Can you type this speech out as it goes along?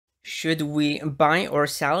Should we buy or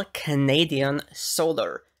sell Canadian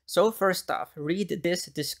solar? So first off, read this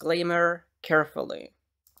disclaimer carefully.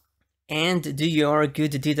 And do your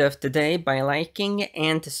good deed of the day by liking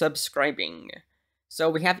and subscribing. So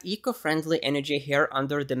we have eco-friendly energy here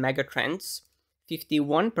under the mega trends,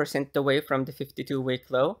 51% away from the 52-week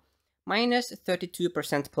low, minus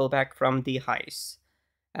 32% pullback from the highs.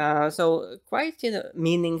 So quite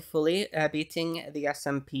meaningfully beating the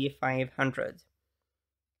S&P 500.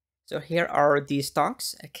 So here are the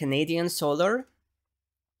stocks. Canadian Solar.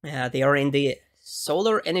 They are in the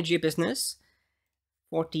solar energy business.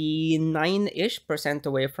 49-ish%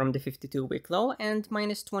 away from the 52-week low and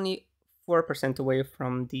minus 24% away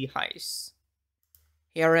from the highs.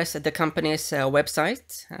 Here is the company's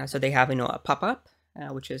website. So they have, a pop-up,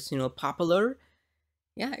 which is, popular.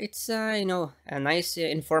 Yeah, it's, a nice,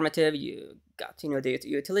 informative. You got, the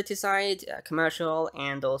utility side, commercial,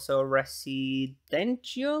 and also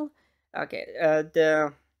residential. Okay,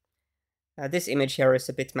 this image here is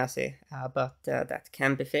a bit messy, but that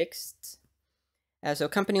can be fixed. So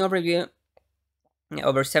company overview,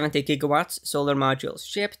 over 70 gigawatts solar modules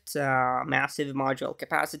shipped, massive module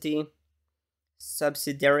capacity,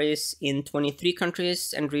 subsidiaries in 23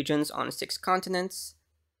 countries and regions on 6 continents,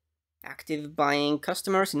 active buying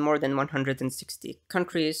customers in more than 160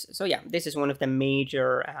 countries. So yeah, this is one of the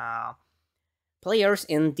major players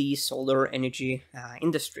in the solar energy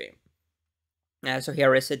industry. So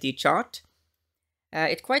here is the chart.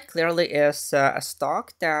 It quite clearly is a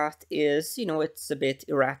stock that is, it's a bit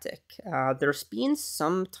erratic. There's been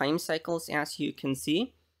some time cycles, as you can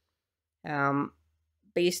see.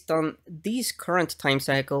 Based on these current time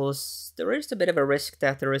cycles, there is a bit of a risk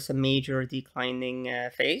that there is a major declining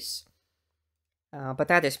phase. But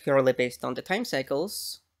that is purely based on the time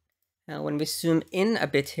cycles. When we zoom in a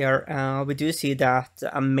bit here, we do see that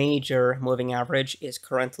a major moving average is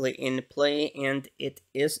currently in play, and it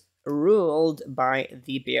is ruled by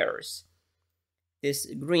the bears. This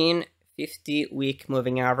green 50-week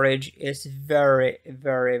moving average is very,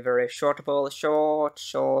 very, very shortable,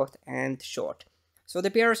 short, and short. So the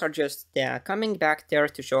bears are just coming back there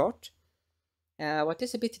to short. What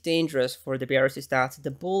is a bit dangerous for the bears is that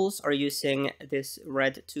the bulls are using this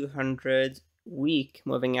red 200-week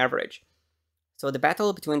moving average. So the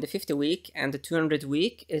battle between the 50-week and the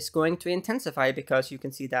 200-week is going to intensify, because you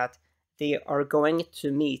can see that they are going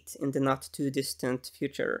to meet in the not too distant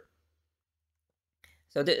future.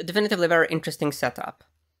 So definitively very interesting setup.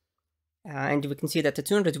 And we can see that the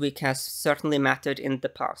 200-week has certainly mattered in the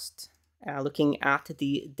past. Looking at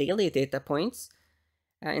the daily data points,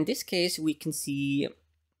 in this case we can see,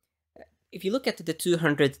 if you look at the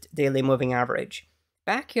 200 daily moving average,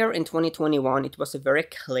 back here in 2021 it was a very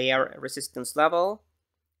clear resistance level.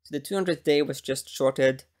 So the 200 day was just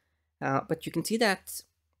shorted, but you can see that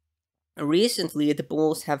recently the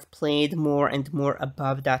bulls have played more and more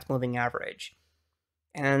above that moving average.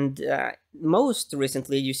 And most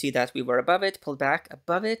recently you see that we were above it, pulled back,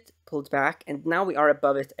 above it, pulled back, and now we are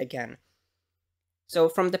above it again. So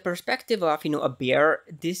from the perspective of, a bear,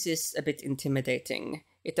 this is a bit intimidating.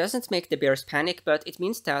 It doesn't make the bears panic, but it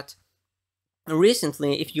means that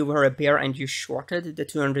recently, if you were a bear and you shorted the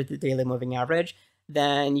 200 daily moving average,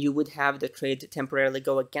 then you would have the trade temporarily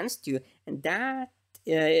go against you, and that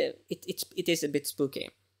it is a bit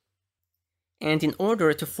spooky. And in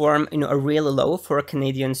order to form, a real low for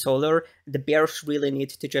Canadian solar, the bears really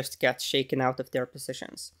need to just get shaken out of their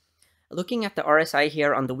positions. Looking at the RSI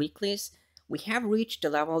here on the weeklies, we have reached a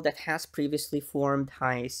level that has previously formed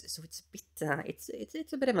highs, so it's a bit,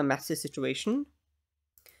 it's a bit of a messy situation.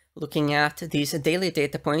 Looking at these daily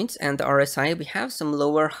data points and the RSI, we have some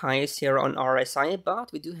lower highs here on RSI,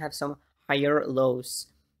 but we do have some higher lows.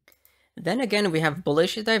 Then again, we have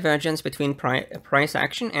bullish divergence between price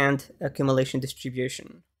action and accumulation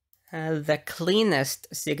distribution. The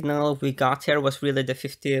cleanest signal we got here was really the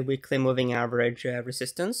 50 weekly moving average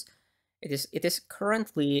resistance. It is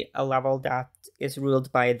currently a level that is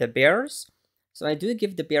ruled by the bears, so I do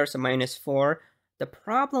give the bears a -4. The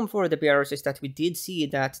problem for the bears is that we did see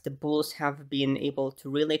that the bulls have been able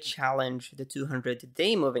to really challenge the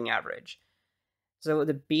 200-day moving average. So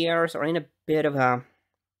the bears are in a bit of a...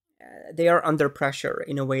 they are under pressure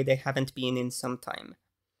in a way they haven't been in some time.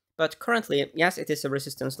 But currently, yes, it is a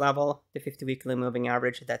resistance level, the 50 weekly moving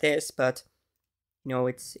average, that is, but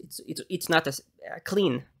it's not a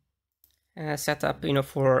clean setup,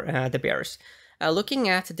 for the bears. Looking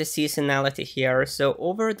at the seasonality here, so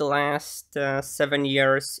over the last 7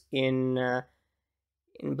 years in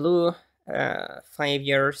blue, 5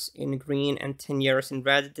 years in green, and 10 years in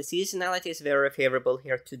red, the seasonality is very favorable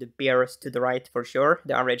here to the bears to the right for sure,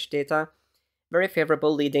 the average data. very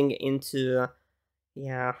favorable leading into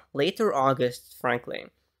later August, frankly.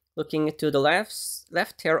 Looking to the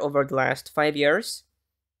left here over the last 5 years,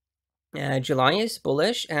 July is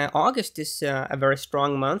bullish. August is a very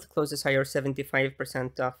strong month, closes higher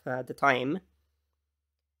 75% of the time.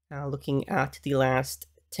 Looking at the last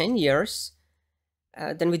 10 years,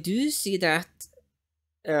 then we do see that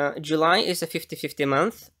July is a 50-50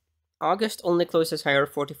 month. August only closes higher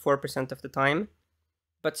 44% of the time,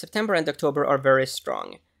 but September and October are very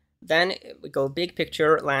strong. Then we go big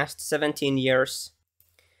picture, last 17 years.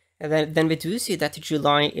 And then we do see that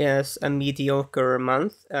July is a mediocre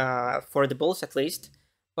month, for the bulls at least,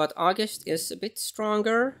 but August is a bit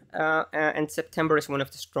stronger, and September is one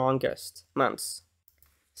of the strongest months.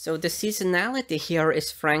 So the seasonality here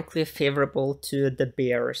is frankly favorable to the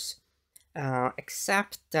bears,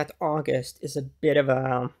 except that August is a bit of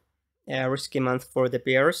a risky month for the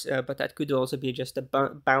bears, but that could also be just a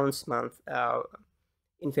bounce month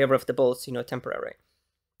in favor of the bulls, temporary.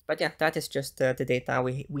 But yeah, that is just the data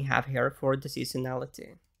we have here for the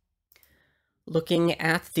seasonality. Looking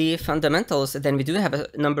at the fundamentals, then we do have a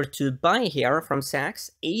number 2 buy here from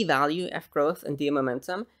Sachs, A value, F growth, and D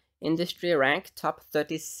momentum. Industry rank top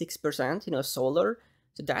 36%, solar,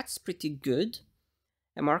 so that's pretty good.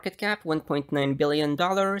 A market cap, $1.9 billion,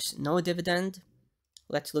 no dividend.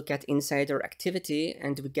 Let's look at insider activity,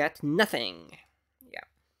 and we get nothing. Yeah.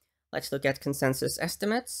 Let's look at consensus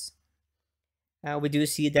estimates. We do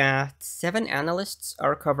see that 7 analysts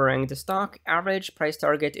are covering the stock. Average price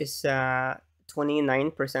target is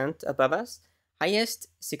 29% above us. Highest,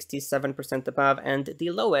 67% above, and the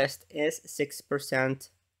lowest is 6%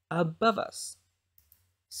 above us.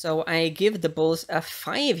 So I give the bulls a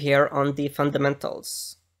 5 here on the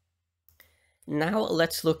fundamentals. Now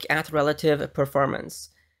let's look at relative performance.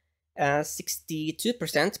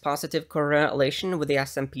 62% positive correlation with the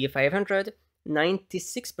S&P 500,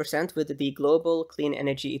 96% with the Global Clean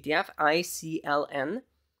Energy ETF, ICLN.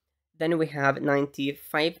 Then we have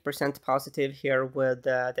 95% positive here with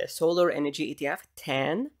the Solar Energy ETF,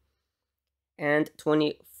 TAN, and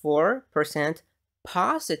 24%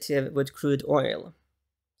 positive with crude oil.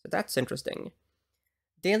 So that's interesting.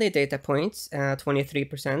 Daily data points,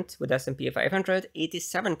 23% with S&P 500,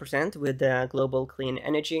 87% with the Global Clean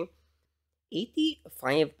Energy,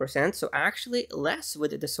 85%, so actually less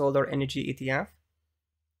with the Solar Energy ETF,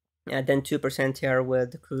 and then 2% here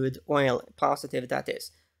with crude oil, positive that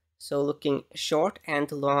is. So looking short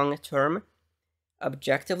and long term,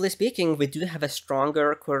 objectively speaking, we do have a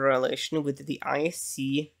stronger correlation with the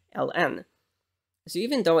ICLN. So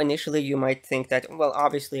even though initially you might think that, well,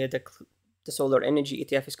 obviously the Solar Energy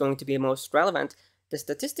ETF is going to be most relevant, the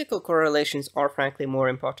statistical correlations are frankly more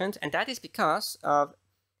important, and that is because of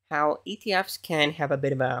how ETFs can have a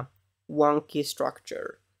bit of a wonky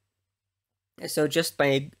structure. So just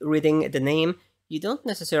by reading the name, you don't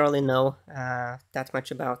necessarily know that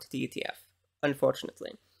much about the ETF,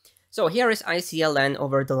 unfortunately. So here is ICLN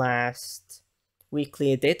over the last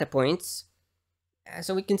weekly data points.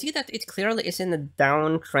 So we can see that it clearly is in a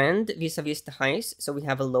downtrend vis-a-vis the highs. So we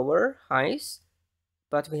have a lower highs,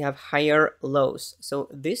 but we have higher lows. So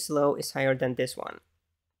this low is higher than this one.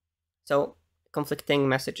 So conflicting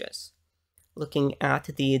messages. Looking at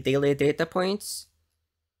the daily data points.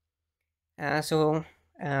 The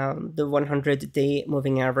 100-day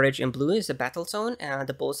moving average in blue is a battle zone, and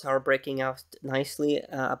the bulls are breaking out nicely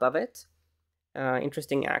above it.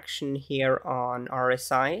 Interesting action here on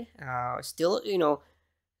RSI. Still,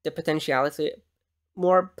 the potentiality,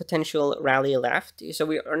 more potential rally left. So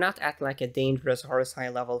we are not at like a dangerous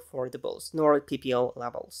RSI level for the bulls, nor PPO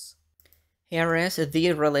levels. Here is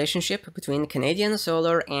the relationship between Canadian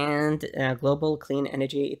Solar and Global Clean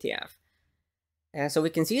Energy ETF. So we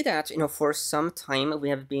can see that, for some time we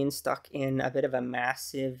have been stuck in a bit of a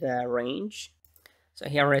massive range. So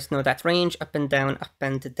here is that range, up and down, up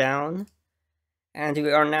and down. And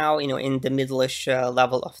we are now, in the middle-ish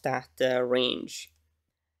level of that range.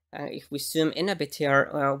 If we zoom in a bit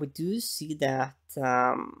here, we do see that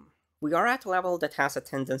we are at a level that has a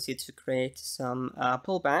tendency to create some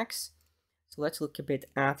pullbacks. So let's look a bit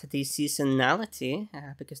at the seasonality,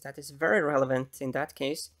 because that is very relevant in that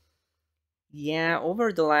case. Yeah,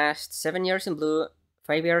 over the last 7 years in blue,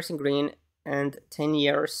 5 years in green, and 10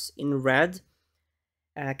 years in red,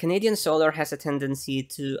 Canadian Solar has a tendency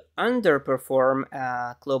to underperform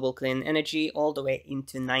Global Clean Energy all the way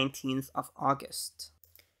into 19th of August.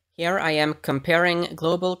 Here I am comparing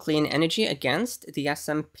Global Clean Energy against the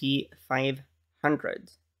S&P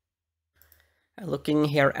 500. Looking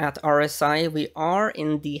here at RSI, we are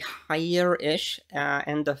in the higher-ish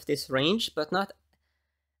end of this range, but not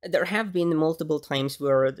There have been multiple times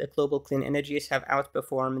where the global clean energies have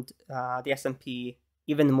outperformed the S&P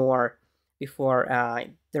even more before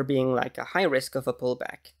there being like a high risk of a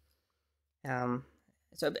pullback.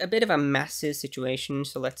 So a bit of a messy situation.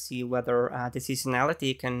 So let's see whether the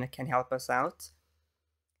seasonality can help us out.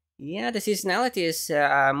 Yeah, the seasonality is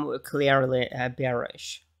clearly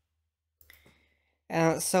bearish.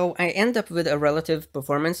 So I end up with a relative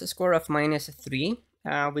performance score of -3.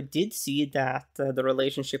 We did see that the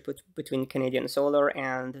relationship between Canadian solar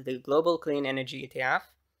and the global clean energy ETF,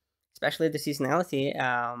 especially the seasonality,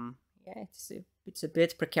 yeah, it's a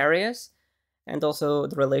bit precarious, and also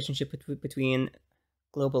the relationship between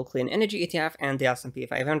global clean energy ETF and the S&P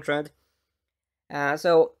 500.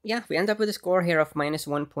 So yeah, we end up with a score here of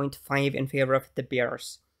 -1.5 in favor of the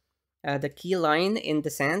bears. The key line in the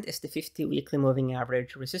sand is the 50 weekly moving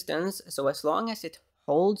average resistance. So as long as it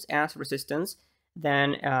holds as resistance,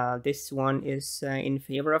 then this one is in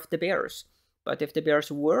favor of the bears. But if the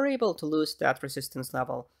bears were able to lose that resistance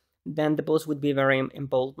level, then the bulls would be very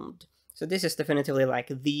emboldened. So this is definitively like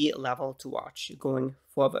the level to watch going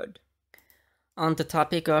forward. On the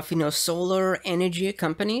topic of, solar energy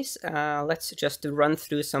companies, let's just run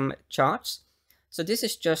through some charts. So this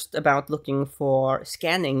is just about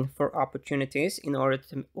scanning for opportunities. In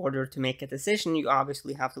order to make a decision, you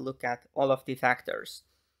obviously have to look at all of the factors.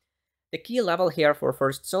 The key level here for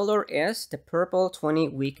First Solar is the purple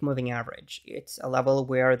 20-week moving average. It's a level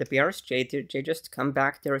where the bears, they just come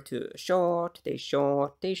back there to short, they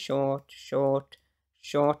short, they short, short,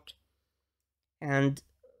 short. And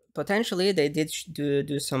potentially they did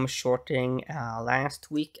do some shorting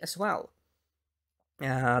last week as well.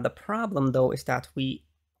 The problem though is that we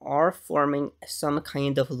are forming some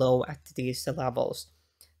kind of low at these levels.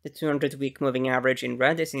 The 200-week moving average in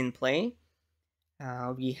red is in play.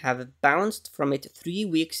 We have bounced from it 3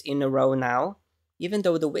 weeks in a row now. Even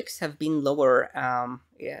though the wicks have been lower,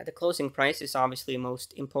 the closing price is obviously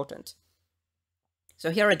most important. So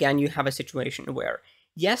here again, you have a situation where,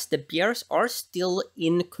 yes, the bears are still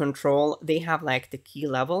in control. They have like the key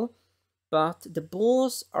level, but the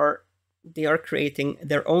bulls are creating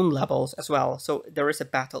their own levels as well. So there is a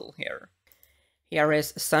battle here. Here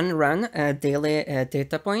is Sunrun daily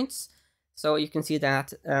data points. So you can see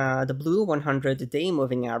that the blue 100-day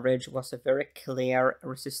moving average was a very clear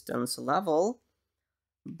resistance level,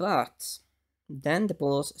 but then the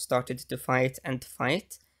bulls started to fight and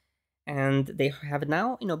fight, and they have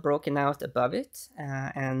now, broken out above it,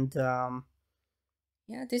 and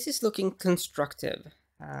yeah, this is looking constructive.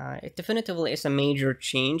 It definitively is a major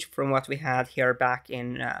change from what we had here back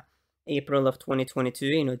in April of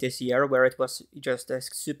 2022, this year, where it was just a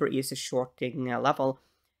super easy shorting level.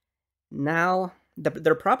 Now,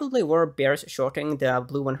 there probably were bears shorting the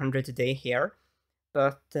blue 100-day here,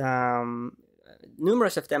 but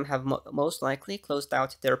numerous of them have most likely closed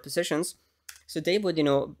out their positions. So they would,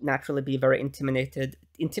 naturally be very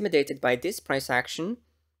intimidated by this price action,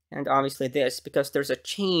 and obviously this, because there's a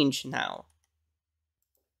change now.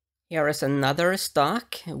 Here is another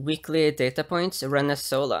stock, weekly data points,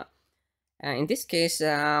 ReneSola. In this case,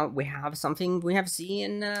 we have something we have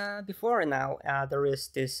seen before now. There is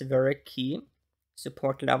this very key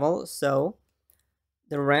support level. So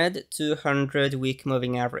the red 200-week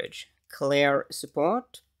moving average, clear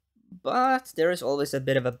support, but there is always a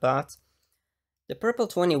bit of a but. The purple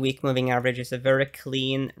 20-week moving average is a very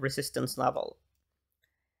clean resistance level.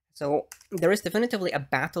 So there is definitively a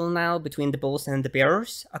battle now between the bulls and the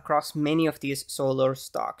bears across many of these solar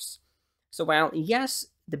stocks. So while, yes,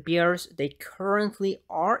 the bears, they currently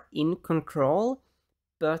are in control,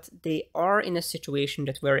 but they are in a situation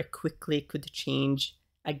that very quickly could change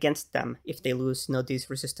against them if they lose, these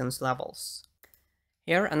resistance levels.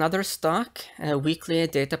 Here, another stock, weekly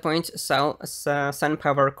data point,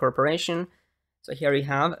 SunPower Corporation. So here you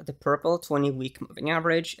have the purple 20-week moving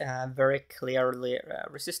average, very clearly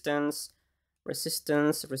resistance,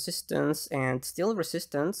 resistance, resistance, and still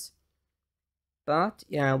resistance. But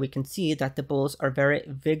yeah, we can see that the bulls are very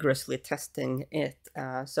vigorously testing it.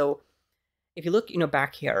 So if you look,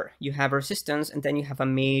 back here, you have resistance and then you have a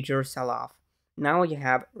major sell-off. Now you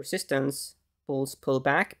have resistance, bulls pull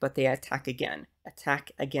back, but they attack again,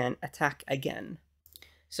 attack again, attack again.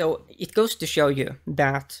 So it goes to show you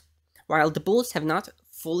that while the bulls have not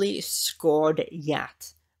fully scored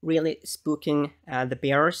yet, really spooking the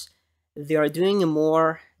bears, they are doing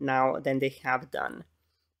more now than they have done.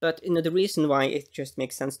 But the reason why it just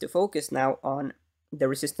makes sense to focus now on the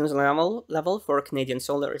resistance level for Canadian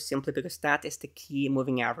solar is simply because that is the key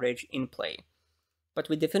moving average in play. But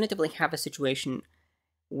we definitively have a situation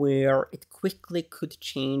where it quickly could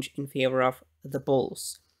change in favor of the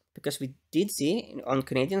bulls. because we did see on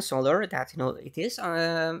Canadian Solar that it is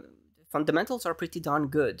fundamentals are pretty darn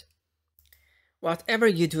good. Whatever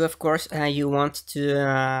you do, of course, you want to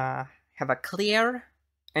have a clear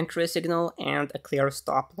entry signal and a clear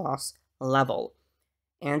stop loss level.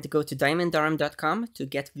 And go to diamondarm.com to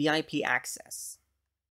get VIP access.